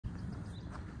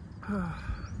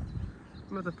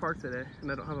I'm at the park today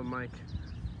and I don't have a mic.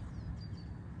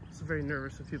 I'm very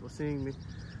nervous of people seeing me,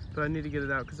 but I need to get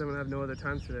it out because I'm gonna have no other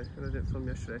time today and I didn't film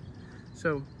yesterday.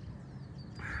 So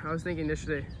I was thinking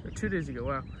yesterday, or 2 days ago,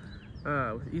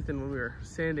 wow, with Ethan when we were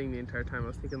sanding the entire time, I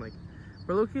was thinking like,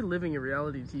 we're low-key living a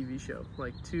reality TV show,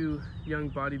 like two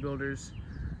young bodybuilders,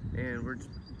 and we're just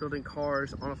building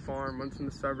cars on a farm, one's from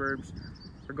the suburbs.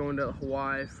 We're going to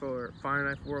Hawaii for Fire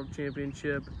Knife World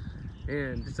Championship,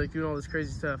 and just like doing all this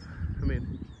crazy stuff. I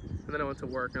mean, and then I went to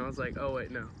work and I was like, oh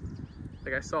wait, no.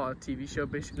 Like I saw a TV show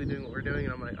basically doing what we're doing,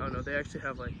 and I'm like, oh no, they actually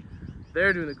have like,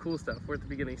 they're doing the cool stuff. We're at the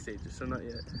beginning stages, so not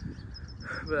yet.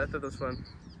 But I thought that was fun.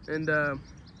 And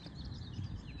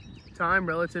time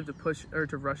relative to push or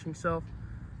to rushing self,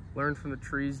 learn from the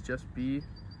trees, just be.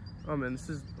 Oh man, this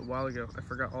is a while ago. I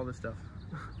forgot all this stuff.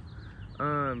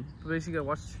 But basically I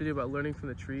watched this video about learning from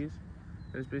the trees,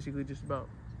 and it's basically just about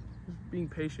being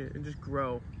patient and just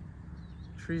grow.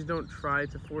 Trees don't try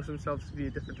to force themselves to be a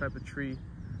different type of tree.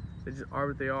 They just are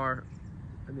what they are,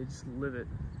 and they just live it.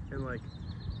 And like,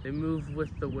 they move with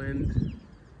the wind,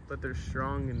 but they're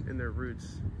strong in their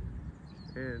roots.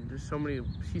 And there's so many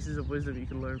pieces of wisdom you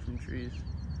can learn from trees,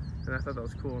 and I thought that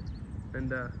was cool. And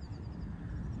the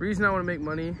reason I want to make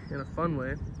money in a fun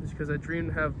way is because I dream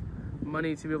to have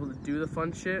money to be able to do the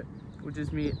fun shit, which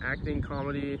is me acting,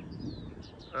 comedy,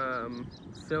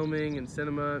 filming and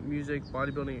cinema, music,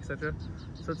 bodybuilding, etc.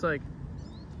 So it's like,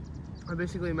 I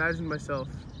basically imagined myself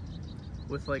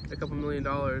with like a couple $1 million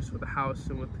with a house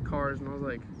and with the cars, and I was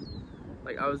like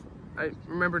I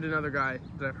remembered another guy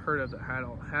that I've heard of that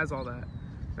has all that,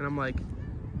 and I'm like,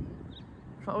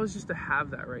 if I was just to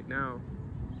have that right now,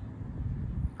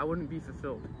 I wouldn't be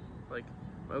fulfilled. Like,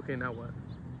 okay, now what?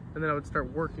 And then I would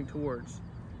start working towards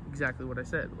exactly what I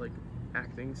said, like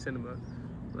acting, cinema,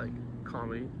 like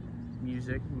comedy,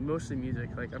 music, mostly music.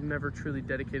 Like, I've never truly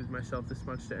dedicated myself this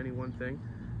much to any one thing.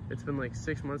 It's been like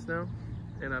 6 months now,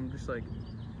 and I'm just like,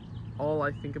 all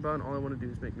I think about and all I want to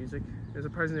do is make music. And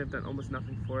surprisingly, I've done almost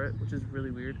nothing for it, which is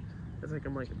really weird. It's like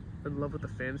I'm like in love with the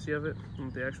fantasy of it and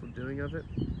with the actual doing of it.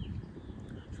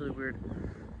 It's really weird.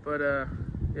 But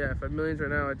yeah, if I have millions right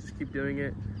now, I just keep doing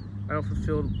it. I don't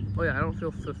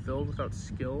feel fulfilled without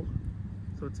skill.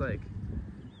 So it's like,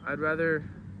 I'd rather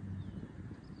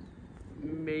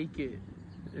make it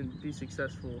and be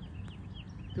successful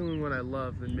doing what I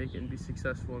love than make it and be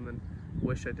successful and then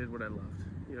wish I did what I loved.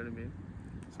 You know what I mean?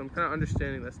 So I'm kind of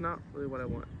understanding that's not really what I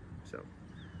want. So,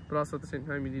 but also at the same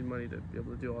time, you need money to be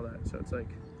able to do all that. So it's like,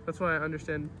 that's why I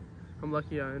understand. I'm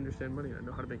lucky I understand money. I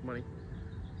know how to make money.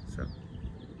 So,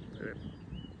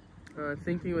 anyway.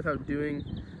 Thinking without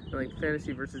doing, like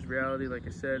fantasy versus reality, like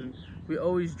I said. And we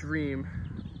always dream,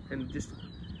 and just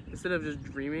instead of just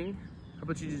dreaming, how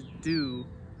about you just do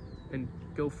and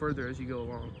go further as you go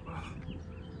along. Oh,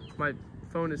 my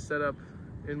phone is set up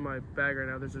in my bag right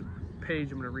now. There's a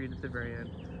page I'm gonna read at the very end.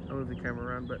 I'll move the camera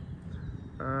around, but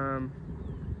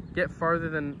get farther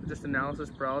than just analysis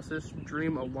paralysis.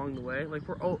 Dream along the way. Like,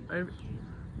 we're all,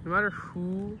 no matter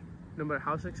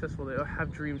how successful they are,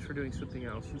 have dreams for doing something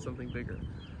else and something bigger.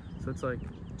 So it's like,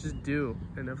 just do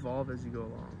and evolve as you go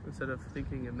along instead of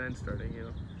thinking and then starting, you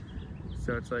know.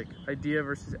 So it's like idea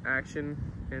versus action,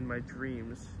 and my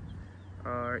dreams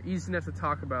are easy enough to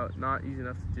talk about, not easy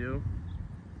enough to do.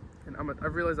 And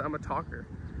I've realized I'm a talker,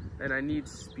 and I need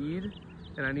speed,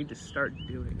 and I need to start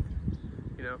doing.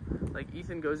 You know, like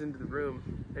Ethan goes into the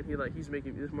room, and he's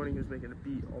making, this morning he was making a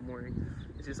beat all morning.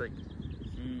 It's just like,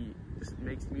 he just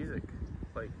makes music.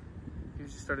 Like, he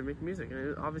just started making music,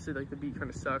 and obviously like the beat kind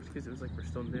of sucked because it was like we're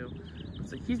still new. But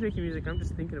it's like, he's making music, I'm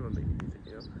just thinking about making music,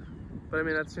 you know. But I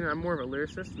mean, that's, you know, I'm more of a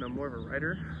lyricist and I'm more of a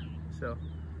writer, so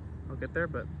I'll get there.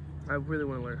 But I really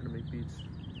want to learn how to make beats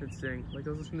and sing. Like, I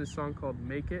was listening to this song called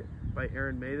 "Make It" by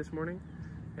Aaron May this morning,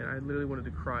 and I literally wanted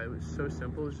to cry. It was so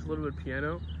simple. It was just a little bit of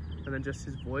piano and then just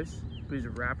his voice. But he's a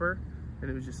rapper, and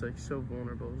it was just like so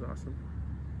vulnerable. It was awesome.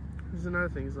 There's another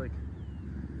thing, is like,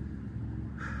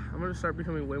 I'm gonna start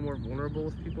becoming way more vulnerable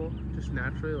with people, just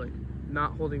naturally, like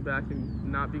not holding back and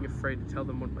not being afraid to tell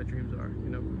them what my dreams are, you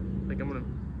know. Like, I'm gonna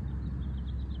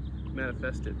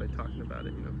manifest it by talking about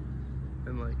it, you know.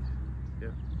 And like, yeah,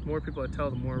 the more people I tell,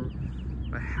 the more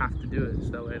I have to do it, so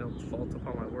that way I don't fault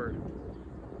upon my word.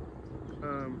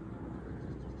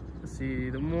 Let's see,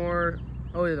 the more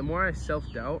I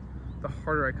self-doubt, the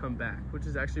harder I come back, which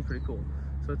is actually pretty cool.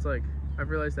 So it's like, I've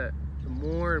realized that the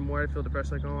more and more I feel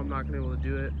depressed, like, oh, I'm not gonna be able to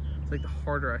do it, it's like the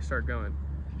harder I start going.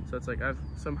 So it's like, I've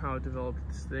somehow developed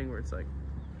this thing where it's like,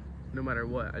 no matter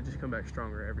what, I just come back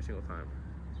stronger every single time.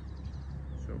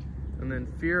 So, and then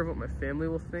fear of what my family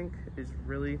will think is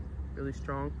really, really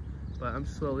strong, but I'm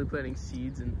slowly planting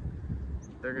seeds and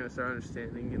they're gonna start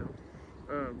understanding, you know.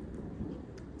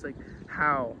 It's like,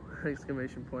 how,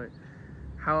 exclamation point,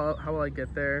 how will I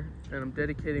get there? And I'm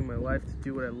dedicating my life to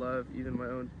do what I love, even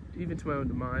to my own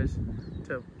demise.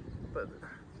 But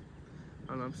I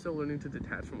don't know, I'm still learning to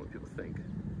detach from what people think.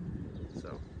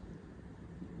 So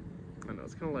I don't know,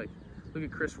 it's kind of like, look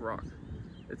at Chris Rock.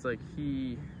 It's like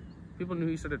people knew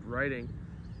he started writing,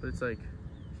 but it's like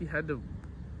he had to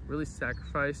really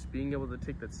sacrifice being able to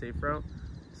take that safe route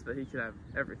so that he could have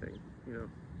everything, you know,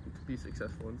 to be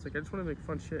successful. And it's like, I just want to make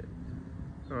fun shit.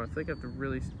 I don't know, I think I have to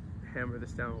really hammer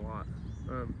this down a lot.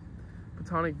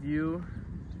 Platonic view.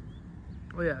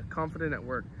 Oh yeah, confident at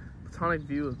work. Platonic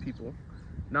view of people.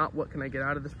 Not what can I get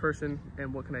out of this person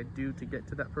and what can I do to get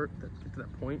to that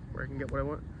point where I can get what I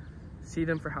want. See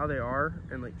them for how they are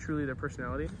and like truly their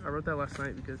personality. I wrote that last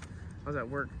night because I was at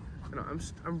work, and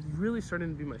I'm really starting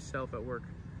to be myself at work,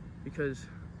 because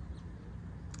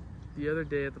the other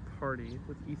day at the party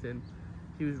with Ethan,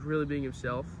 he was really being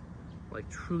himself, like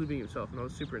truly being himself, and I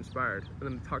was super inspired.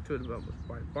 And then I talked to it about with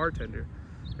my bartender,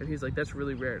 and he's like, that's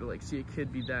really rare to like see a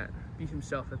kid be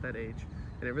himself at that age.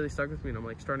 And it really stuck with me, and I'm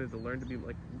like starting to learn to be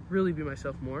like really be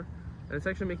myself more. And it's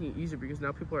actually making it easier because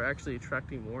now people are actually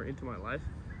attracting more into my life,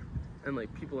 and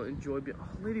like people enjoy being, oh,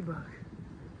 ladybug.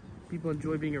 People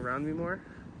enjoy being around me more,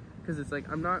 because it's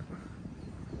like I'm not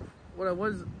what I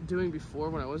was doing before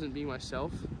when I wasn't being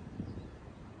myself.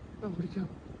 Oh, where'd he go?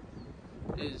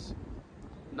 Is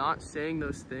not saying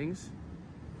those things,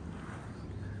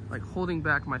 like holding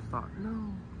back my thought.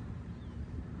 No,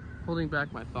 holding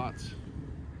back my thoughts.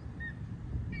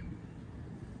 There's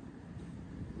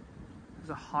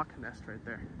a hawk nest right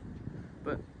there.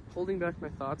 But holding back my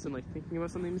thoughts and like thinking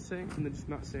about something to say and then just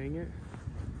not saying it,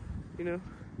 you know?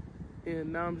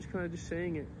 And now I'm just kind of just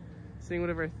saying it, saying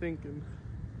whatever I think, and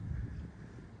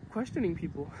questioning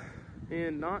people,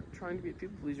 and not trying to be a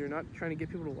people pleaser, not trying to get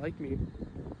people to like me,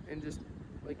 and just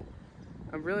like,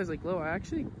 I realized like, I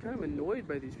actually kind of annoyed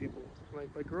by these people,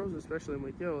 like by girls especially. I'm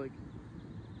like, yo, like,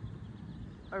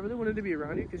 I really wanted to be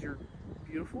around you because you're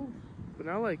beautiful, but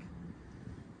now like,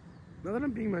 now that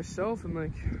I'm being myself and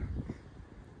like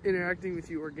interacting with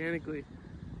you organically,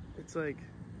 it's like,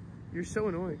 you're so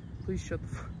annoying. Please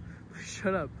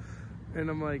shut up. And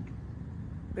I'm like,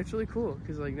 it's really cool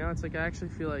because like now it's like I actually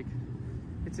feel like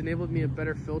it's enabled me a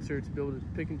better filter to be able to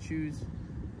pick and choose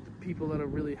the people that'll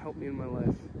really help me in my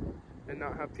life, and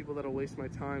not have people that'll waste my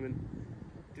time and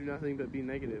do nothing but be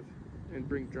negative and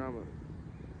bring drama.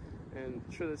 And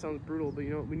sure, that sounds brutal, but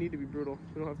you know, we need to be brutal.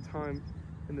 We don't have time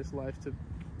in this life to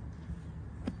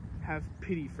have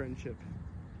pity friendship,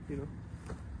 you know?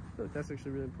 I feel like that's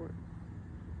actually really important.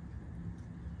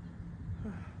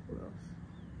 What else?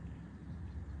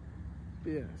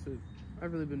 But yeah, so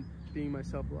I've really been being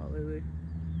myself a lot lately.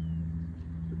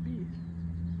 The bee.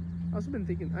 I've also been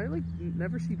thinking, I like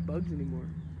never see bugs anymore.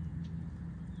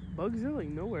 Bugs are like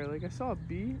nowhere. Like I saw a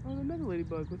bee on another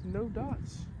ladybug with no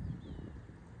dots.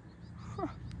 Huh.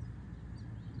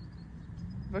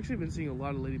 I've actually been seeing a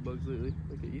lot of ladybugs lately,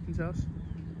 like at Ethan's house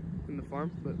in the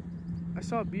farm, but I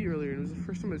saw a bee earlier, and it was the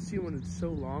first time I'd seen one in so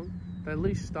long that I at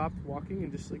least stopped walking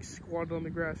and just like squatted on the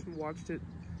grass and watched it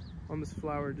on this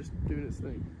flower just doing its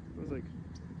thing. I was like,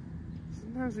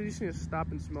 sometimes we just need to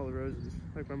stop and smell the roses,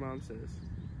 like my mom says.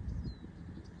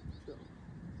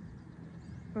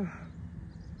 So,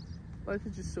 life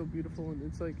is just so beautiful, and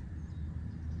it's like,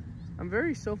 I'm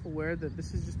very self-aware that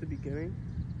this is just the beginning.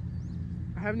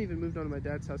 I haven't even moved on to my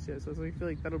dad's house yet, so I feel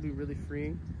like that'll be really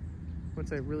freeing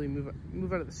once I really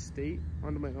move out of the state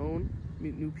onto my own,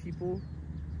 meet new people,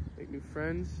 make new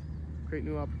friends, create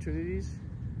new opportunities.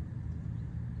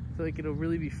 I feel like it'll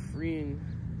really be freeing,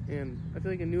 and I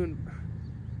feel like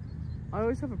I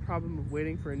always have a problem of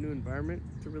waiting for a new environment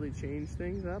to really change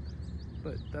things up,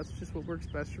 but that's just what works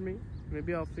best for me.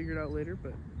 Maybe I'll figure it out later,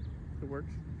 but it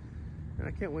works. And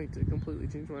I can't wait to completely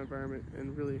change my environment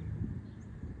and really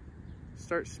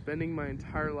start spending my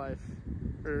entire life,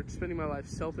 or spending my life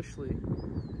selfishly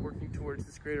working towards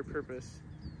this greater purpose,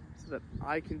 so that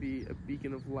I can be a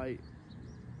beacon of light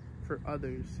for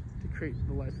others to create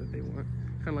the life that they want.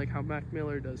 Kind of like how Mac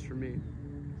Miller does for me.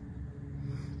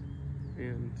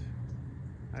 And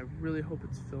I really hope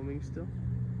it's filming still.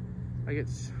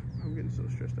 I'm getting so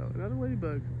stressed out. Another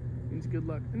ladybug means good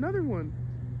luck. Another one!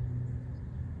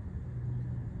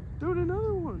 Dude,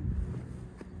 another one!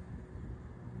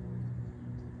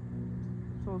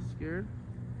 It's all scared.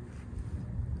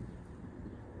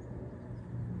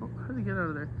 Oh, how did he get out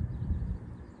of there?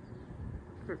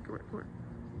 Come here.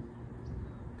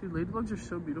 Dude, ladybugs are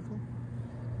so beautiful.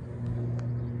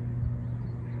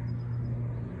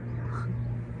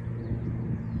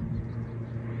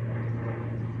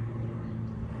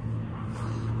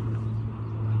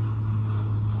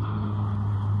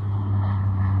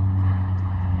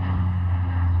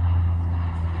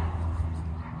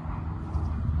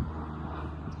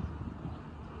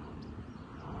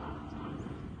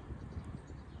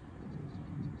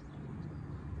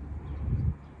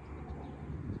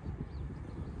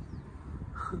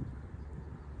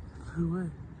 blew away.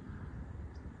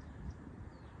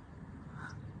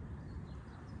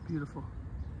 Beautiful.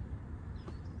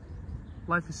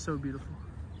 Life is so beautiful.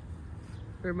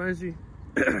 It reminds me,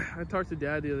 I talked to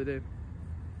Dad the other day,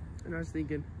 and I was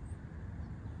thinking,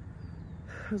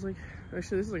 I was like,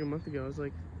 actually this is like a month ago, I was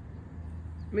like,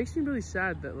 it makes me really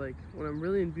sad that like, when I'm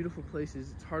really in beautiful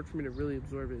places, it's hard for me to really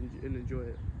absorb it and enjoy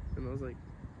it. And I was like,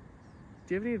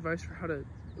 do you have any advice for how to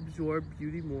absorb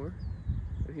beauty more?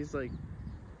 And he's like,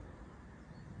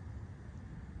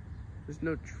 there's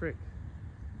no trick.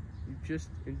 You just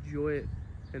enjoy it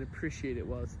and appreciate it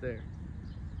while it's there.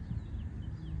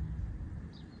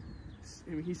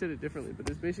 I mean, he said it differently, but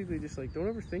it's basically just like, don't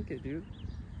overthink it, dude.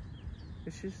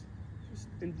 It's just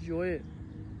enjoy it.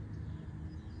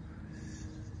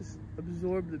 Just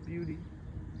absorb the beauty.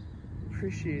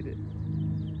 Appreciate it.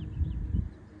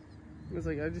 It's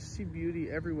like, I just see beauty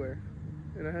everywhere.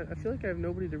 And I feel like I have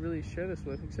nobody to really share this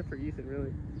with, except for Ethan,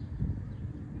 really.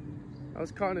 I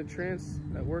was caught in a trance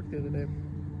at work the other day.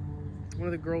 One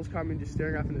of the girls caught me just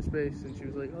staring off into space, and she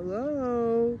was like,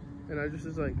 hello? And I just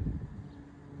was like,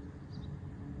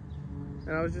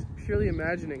 and I was just purely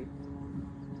imagining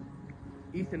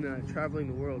Ethan and I traveling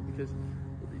the world, because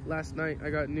last night I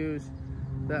got news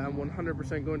that I'm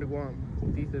 100% going to Guam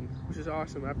with Ethan, which is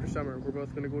awesome. After summer, we're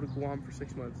both going to go to Guam for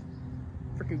 6 months.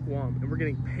 Freaking Guam, and we're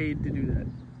getting paid to do that.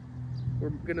 We're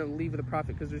going to leave with a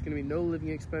profit, because there's going to be no living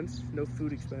expense, no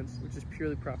food expense, which is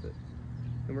purely profit.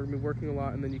 And we're going to be working a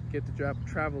lot, and then you get to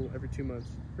travel every 2 months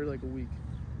for like a week.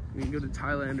 You can go to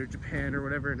Thailand or Japan or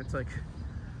whatever, and it's like,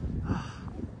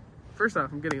 first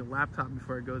off, I'm getting a laptop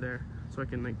before I go there, so I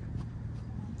can like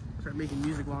start making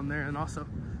music while I'm there, and also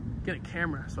get a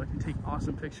camera so I can take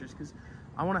awesome pictures, because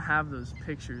I want to have those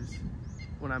pictures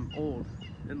when I'm old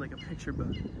in like a picture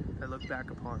book I look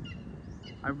back upon.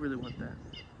 I really want that.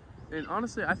 And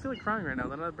honestly, I feel like crying right now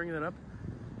that I'm bringing that up,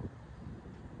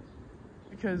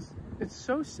 because it's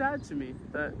so sad to me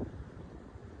that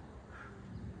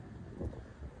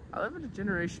I live in a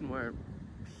generation where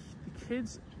the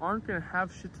kids aren't going to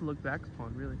have shit to look back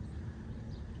upon, really.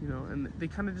 You know, and they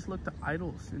kind of just look to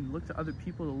idols and look to other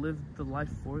people to live the life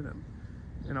for them.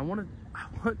 And I want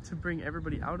to bring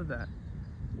everybody out of that.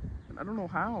 And I don't know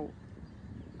how,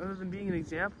 other than being an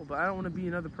example, but I don't want to be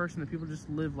another person that people just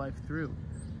live life through.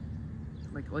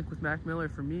 Like with Mac Miller,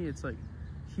 for me, it's like,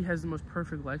 he has the most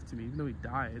perfect life to me, even though he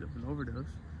died of an overdose.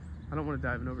 I don't want to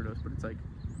die of an overdose, but it's like,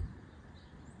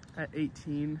 at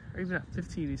 18, or even at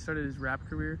 15, he started his rap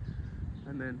career,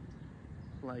 and then,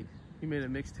 like, he made a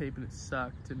mixtape and it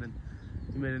sucked, and then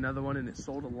he made another one and it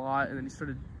sold a lot, and then he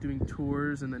started doing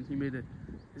tours, and then he made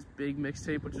his big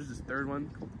mixtape, which was his third one,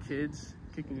 called Kids,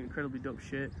 kicking incredibly dope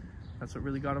shit. That's what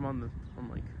really got him on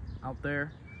like, out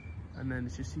there. And then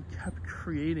it's just, he kept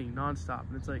creating nonstop,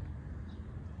 and it's like,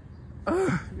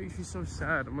 ugh, it makes me so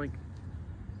sad. I'm like,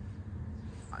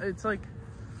 it's like,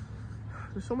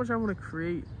 there's so much I want to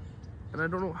create, and I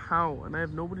don't know how, and I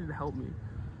have nobody to help me.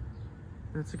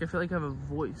 And it's like, I feel like I have a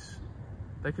voice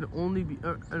that can only be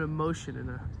an emotion and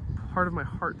a part of my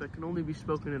heart that can only be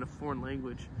spoken in a foreign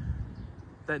language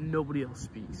that nobody else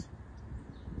speaks,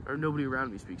 or nobody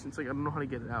around me speaks. And it's like, I don't know how to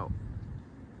get it out.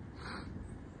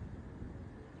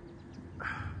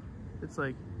 It's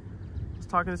like, I was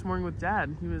talking this morning with Dad,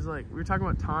 and he was like, we were talking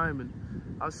about time, and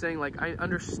I was saying, like, I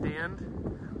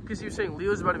understand, because he was saying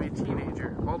Leo's about to be a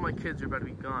teenager, all my kids are about to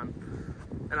be gone,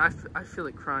 and I feel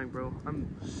like crying, bro.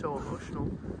 I'm so emotional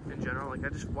in general. Like,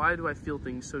 why do I feel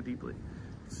things so deeply?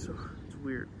 It's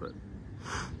weird, but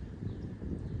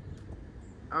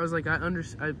I was like, I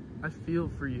feel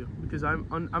for you, because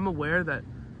I'm aware that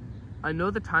I know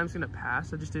the time's gonna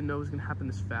pass. I just didn't know it was gonna happen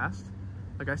this fast.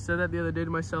 Like, I said that the other day to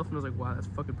myself, and I was like, wow, that's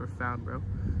fucking profound, bro.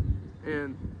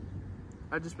 And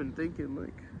I just been thinking,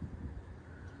 like,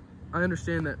 I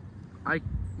understand that I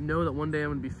know that one day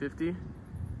I'm gonna be 50,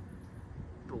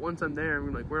 but once I'm there, I'm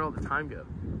gonna be like, where'd all the time go?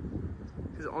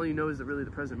 Because all you know is that really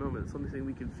the present moment. It's the only thing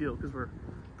we can feel, because we're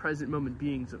present moment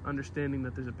beings of understanding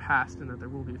that there's a past and that there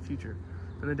will be a future.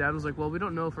 And the dad was like, well, we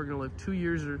don't know if we're gonna live 2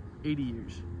 years or 80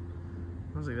 years.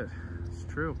 I was like, that's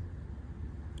true.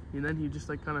 And then he just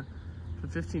like kind of, for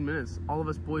 15 minutes, all of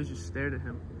us boys just stared at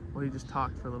him while he just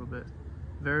talked for a little bit.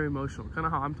 Very emotional, kind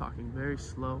of how I'm talking, very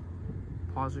slow,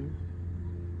 pausing,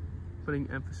 putting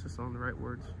emphasis on the right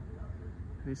words.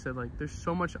 And he said, like, there's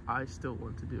so much I still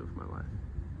want to do with my life.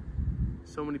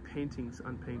 So many paintings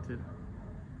unpainted.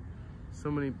 So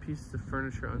many pieces of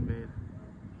furniture unmade.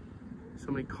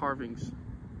 So many carvings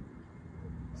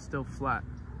still flat.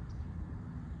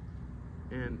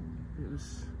 And it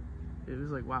was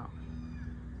like, wow.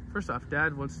 First off,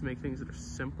 Dad wants to make things that are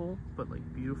simple, but like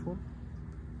beautiful.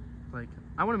 Like,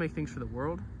 I want to make things for the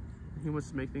world, He wants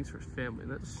to make things for his family,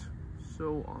 and that's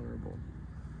so honorable.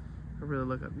 I really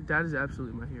look up. Dad is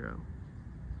absolutely my hero.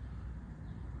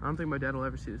 I don't think my dad will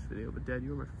ever see this video, but Dad,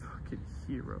 you are my fucking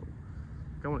hero.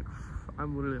 Like,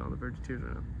 I'm literally on the verge of tears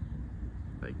right now.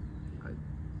 Like, I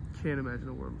can't imagine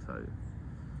a word I'm telling you.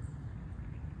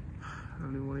 I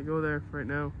don't even want to go there right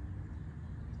now.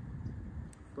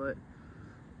 But,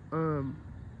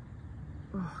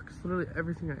 because literally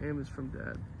everything I am is from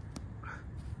Dad.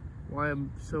 Why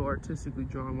I'm so artistically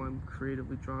drawn, why I'm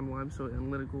creatively drawn, why I'm so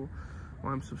analytical,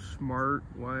 why I'm so smart,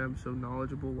 why I'm so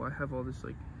knowledgeable, why I have all this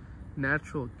like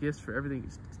natural gifts for everything.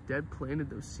 Dad planted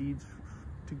those seeds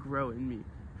to grow in me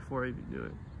before I even knew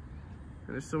it.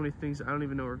 And there's so many things I don't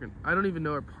even know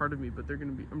are part of me, but I'm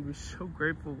gonna be so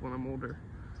grateful when I'm older,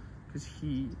 because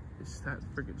he is that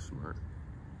freaking smart.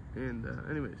 And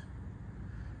anyways,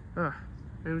 and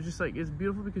it was just like, it's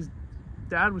beautiful because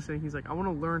Dad was saying, he's like, I want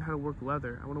to learn how to work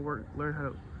leather. I want to learn how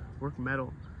to work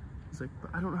metal. He's like, but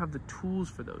I don't have the tools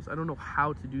for those. I don't know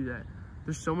how to do that.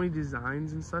 There's so many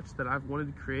designs and such that I've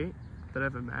wanted to create, that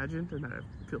I've imagined and that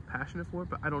I feel passionate for,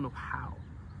 but I don't know how.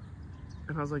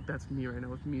 And I was like, that's me right now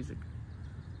with music.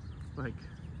 Like,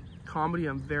 comedy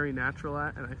I'm very natural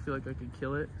at, and I feel like I could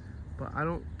kill it, but I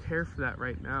don't care for that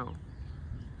right now.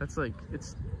 That's like,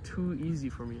 it's too easy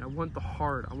for me. I want the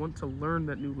hard. I want to learn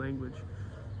that new language.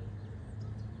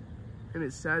 And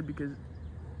it's sad because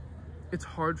it's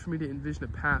hard for me to envision a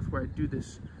path where I do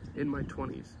this in my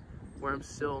 20s, where I'm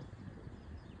still,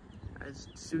 as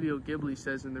Studio Ghibli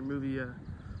says in their movie, the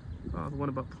one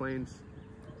about planes,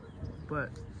 but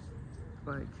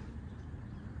like,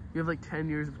 you have like 10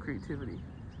 years of creativity.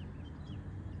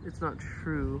 It's not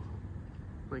true,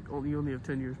 like you only have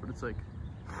 10 years, but it's like,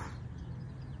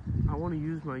 I want to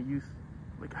use my youth.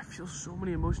 Like, I feel so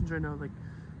many emotions right now. Like,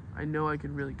 I know I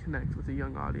could really connect with a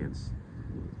young audience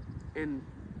in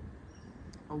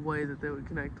a way that they would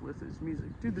connect with his music.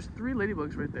 Dude, there's 3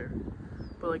 ladybugs right there.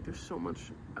 But like, there's so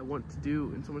much I want to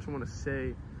do and so much I want to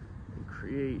say and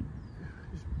create.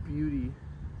 Just beauty.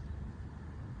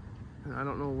 And I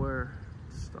don't know where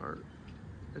to start.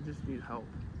 I just need help.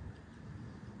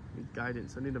 I need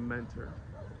guidance. I need a mentor.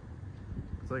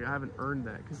 It's like I haven't earned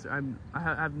that because I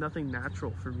have nothing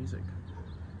natural for music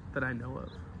that I know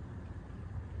of.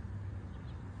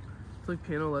 It's like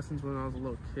piano lessons when I was a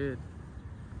little kid.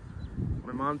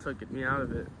 My mom took me out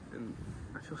of it, and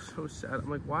I feel so sad. I'm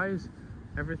like, why is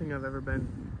everything I've ever been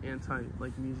anti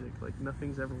like music? Like,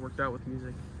 nothing's ever worked out with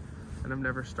music, and I've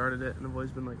never started it, and I've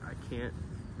always been like, I can't.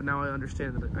 But now I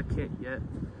understand that I can't yet.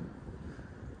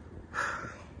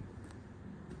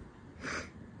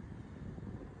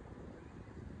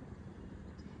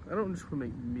 I don't just want to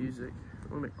make music.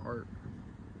 I want to make art.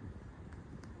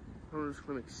 I don't just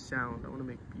want to make sound. I want to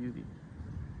make beauty.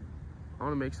 I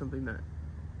want to make something that,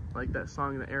 like that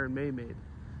song that Aaron May made.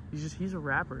 He's a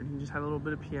rapper, and he just had a little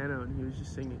bit of piano, and he was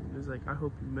just singing. He was like, I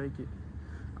hope you make it.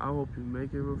 I hope you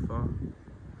make it real far.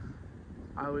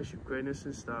 I wish you greatness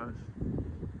and stars. I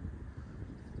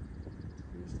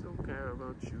just don't care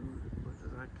about you as much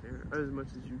as I care, as much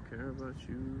as you care about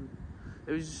you.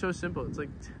 It was just so simple. It's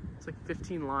like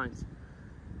 15 lines,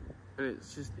 and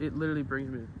it literally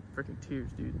brings me to freaking tears,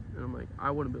 dude. And I'm like,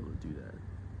 I wouldn't be able to do that.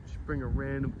 Just bring a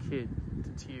random kid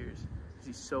to tears because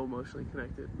he's so emotionally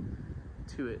connected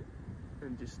to it,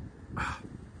 and just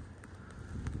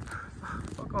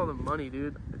fuck all the money,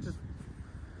 dude. There's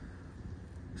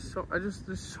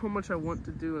so much I want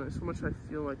to do, and there's so much I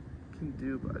feel like I can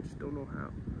do, but I just don't know how.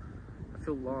 I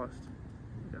feel lost.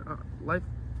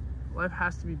 Life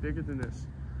has to be bigger than this,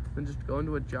 than just going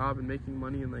to a job and making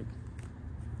money. And like,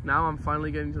 now I'm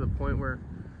finally getting to the point where,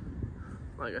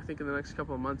 like, I think in the next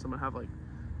couple of months I'm gonna have like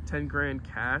 10 grand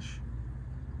cash,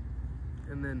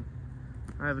 and then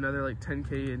I have another like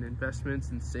 10K in investments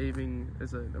and saving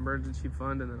as an emergency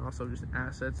fund, and then also just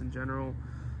assets in general.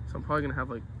 So I'm probably gonna have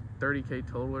like 30K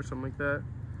total or something like that.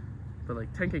 But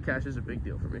like 10K cash is a big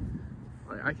deal for me.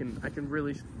 Like, I can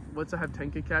really, once I have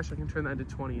 10K cash, I can turn that into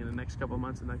 20 in the next couple of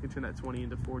months, and I can turn that 20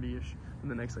 into 40-ish in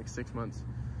the next like 6 months.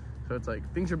 So it's like,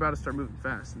 things are about to start moving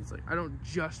fast, and it's like, I don't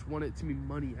just want it to be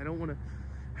money. I don't want to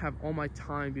have all my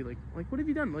time be like, what have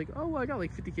you done? Like, oh, well, I got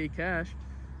like 50K cash.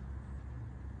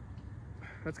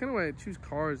 That's kind of why I choose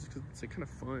cars, because it's like kind of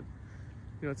fun.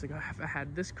 You know, it's like, I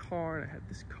had this car, and I had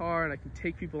this car, and I can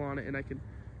take people on it, and I can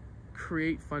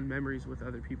create fun memories with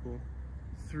other people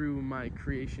through my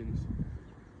creations.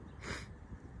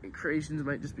 And creations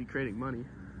might just be creating money,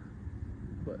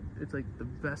 but it's like the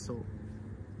vessel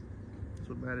is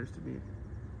what matters to me.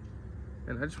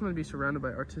 And I just want to be surrounded by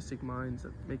artistic minds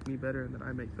that make me better and that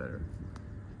I make better.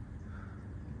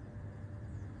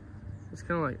 It's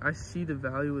kind of like, I see the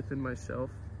value within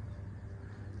myself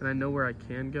and I know where I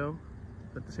can go,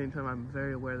 but at the same time, I'm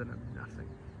very aware that I'm nothing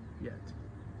yet.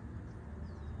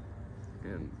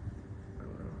 And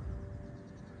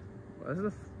I don't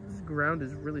know. This ground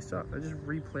is really soft. I just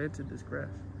replanted this grass.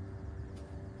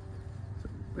 So,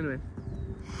 anyway,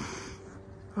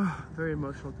 very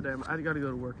emotional today. I gotta go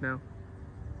to work now.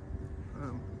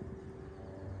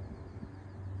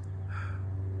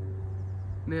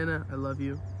 Nana, I love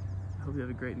you. I hope you have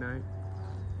a great night.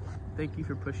 Thank you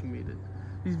for pushing me to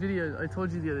these videos. I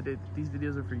told you the other day that these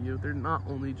videos are for you. They're not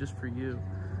only just for you.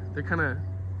 They're kind of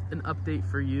an update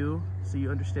for you, so you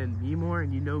understand me more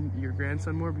and you know your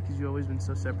grandson more, because you've always been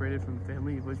so separated from the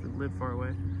family. You've always been lived far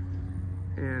away.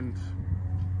 And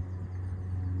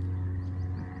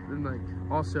like,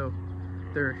 also,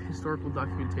 they're historical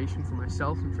documentation for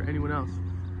myself and for anyone else,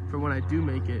 for when I do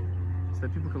make it, so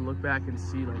that people can look back and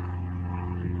see, like,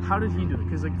 how did he do it?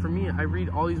 Because, like, for me, I read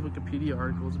all these Wikipedia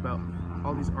articles about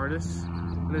all these artists,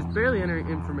 and there's barely any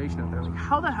information out there. Like,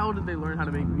 how the hell did they learn how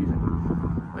to make music?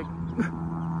 Like,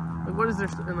 like, what is there?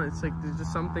 And it's like, there's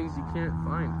just some things you can't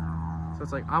find. So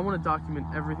it's like, I want to document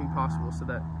everything possible, so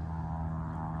that,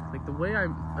 like, the way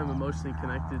I'm emotionally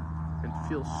connected and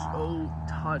feel so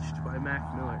touched by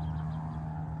Mac Miller,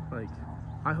 like,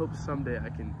 I hope someday I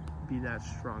can be that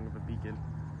strong of a beacon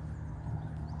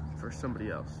for somebody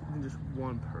else, even just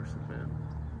one person, man,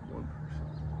 one person.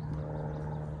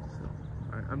 So,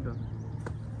 all right, I'm done.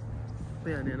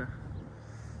 But yeah, Nana,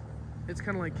 it's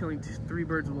kind of like killing 3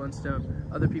 birds with 1 stone.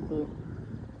 Other people,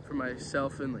 for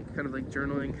myself, and like kind of like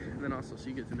journaling, and then also so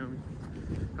you get to know me,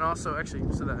 and also actually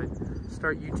so that I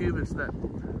start YouTube, and so that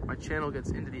my channel gets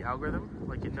into the algorithm,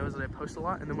 like it knows that I post a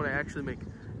lot, and then when I actually make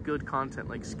good content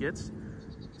like skits,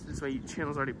 since my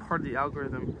channel's already part of the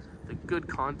algorithm, the good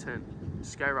content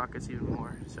skyrockets even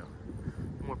more. So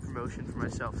more promotion for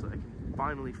myself, so that I can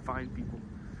finally find people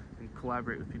and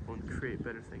collaborate with people and create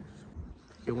better things.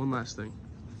 Okay, one last thing.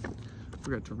 I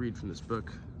forgot to read from this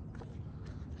book,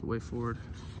 The Way Forward.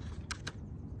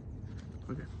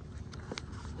 Okay.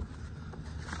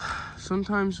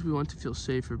 Sometimes we want to feel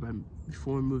safer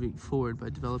before moving forward by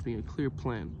developing a clear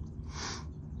plan.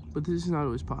 But this is not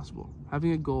always possible.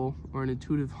 Having a goal or an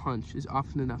intuitive hunch is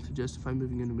often enough to justify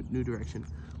moving in a new direction,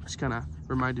 which kind of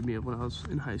reminded me of when I was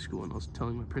in high school and I was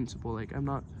telling my principal, like, I'm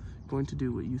not going to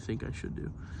do what you think I should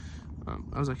do.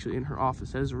 I was actually in her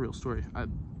office. That is a real story.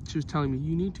 She was telling me,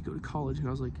 you need to go to college, and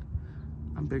I was like,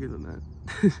 I'm bigger than that.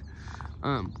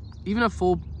 Even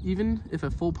if a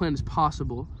full plan is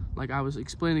possible, like I was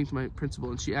explaining to my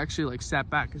principal, and she actually like sat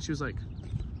back and she was like,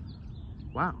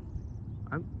 wow,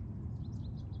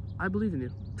 I believe in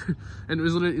you. And it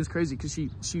was crazy, because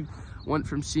she went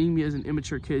from seeing me as an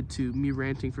immature kid to me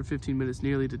ranting for 15 minutes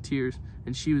nearly to tears,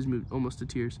 and she was moved almost to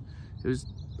tears. It was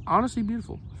honestly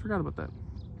beautiful. I forgot about that.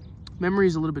 Memory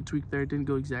is a little bit tweaked there. It didn't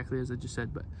go exactly as I just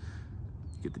said, but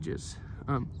you get the gist.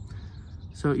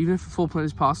 So even if a full plan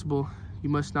is possible, you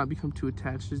must not become too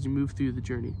attached as you move through the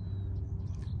journey.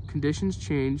 Conditions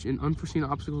change and unforeseen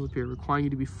obstacles appear, requiring you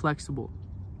to be flexible.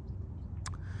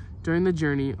 During the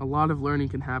journey, a lot of learning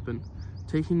can happen.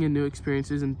 Taking in new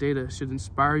experiences and data should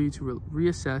inspire you to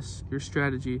reassess your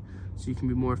strategy so you can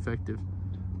be more effective.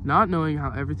 Not knowing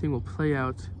how everything will play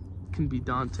out can be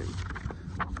daunting.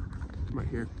 Right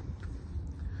here.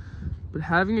 But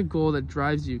having a goal that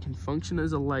drives you can function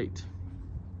as a light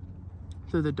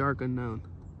through the dark unknown.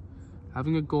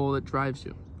 Having a goal that drives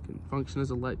you can function as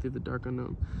a light through the dark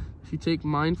unknown. If you take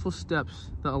mindful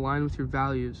steps that align with your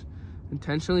values,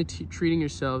 intentionally treating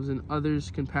yourselves and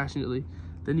others compassionately,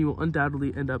 then you will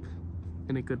undoubtedly end up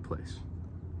in a good place.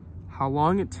 How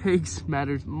long it takes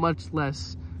matters much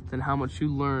less than how much you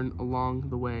learn along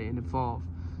the way and evolve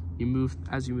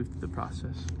as you move through the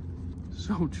process.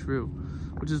 So true,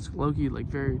 which is low-key like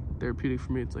very therapeutic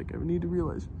for me. It's like I need to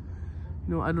realize,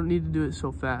 you know, I don't need to do it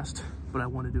so fast, but I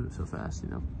want to do it so fast, you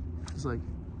know. It's like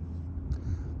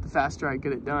the faster I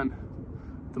get it done,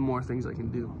 the more things I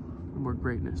can do, the more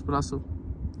greatness. But also,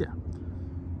 yeah,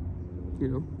 you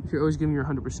know, if you're always giving your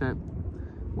 100%,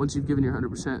 once you've given your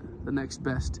 100%, the next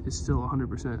best is still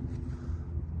 100%.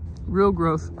 Real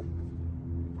growth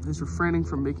is refraining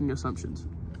from making assumptions,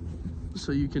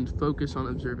 so you can focus on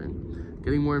observing,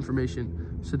 getting more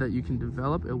information so that you can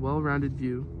develop a well-rounded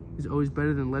view is always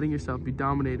better than letting yourself be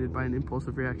dominated by an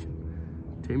impulsive reaction.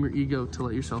 Tame your ego to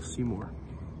let yourself see more.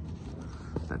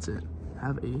 That's it.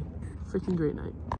 Have a freaking great night.